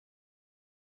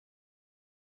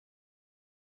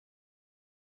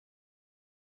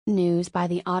News by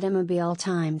the Automobile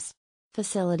Times.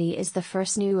 Facility is the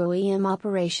first new OEM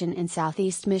operation in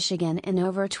Southeast Michigan in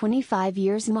over 25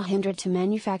 years. Mahindra to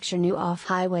manufacture new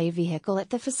off-highway vehicle at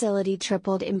the facility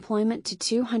tripled employment to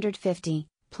 250,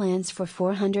 plans for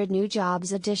 400 new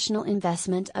jobs. Additional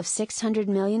investment of $600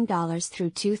 million through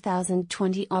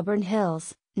 2020. Auburn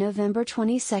Hills, November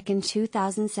 22,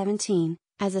 2017,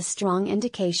 as a strong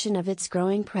indication of its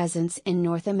growing presence in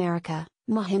North America.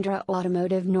 Mahindra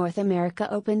Automotive North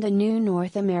America opened a new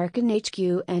North American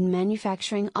HQ and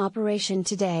manufacturing operation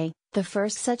today, the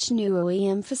first such new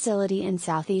OEM facility in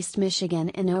Southeast Michigan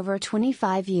in over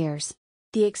 25 years.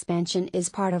 The expansion is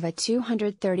part of a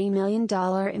 $230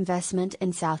 million investment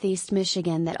in Southeast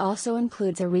Michigan that also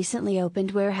includes a recently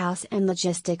opened warehouse and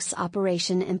logistics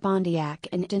operation in Pontiac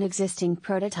and an existing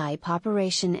prototype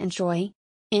operation in Troy.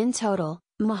 In total,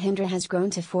 Mahindra has grown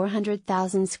to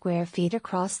 400,000 square feet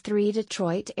across 3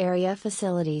 Detroit area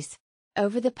facilities.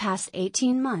 Over the past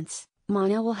 18 months,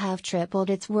 Mahindra will have tripled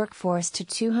its workforce to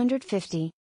 250.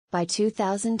 By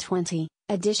 2020,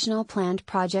 additional planned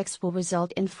projects will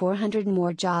result in 400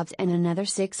 more jobs and another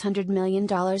 $600 million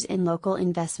in local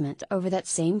investment over that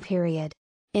same period.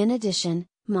 In addition,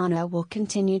 Mahindra will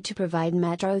continue to provide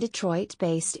Metro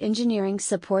Detroit-based engineering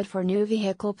support for new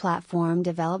vehicle platform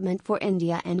development for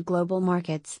India and global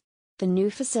markets. The new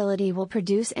facility will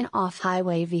produce an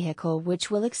off-highway vehicle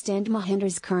which will extend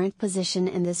Mahindra's current position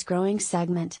in this growing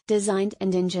segment. Designed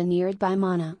and engineered by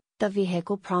Mahindra, the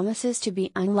vehicle promises to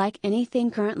be unlike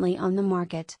anything currently on the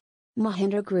market.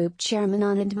 Mahindra Group Chairman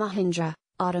Anand Mahindra,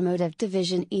 Automotive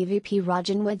Division EVP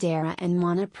Rajan Wadera and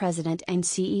Mahindra President and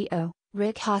CEO,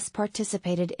 Rick Haas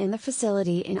participated in the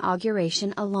facility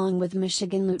inauguration along with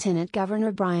Michigan Lieutenant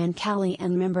Governor Brian Calley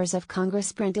and members of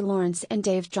Congress Brenda Lawrence and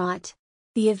Dave Trott.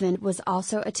 The event was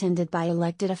also attended by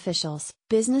elected officials,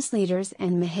 business leaders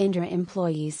and Mahindra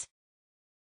employees.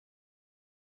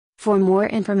 For more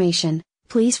information,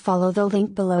 please follow the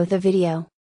link below the video.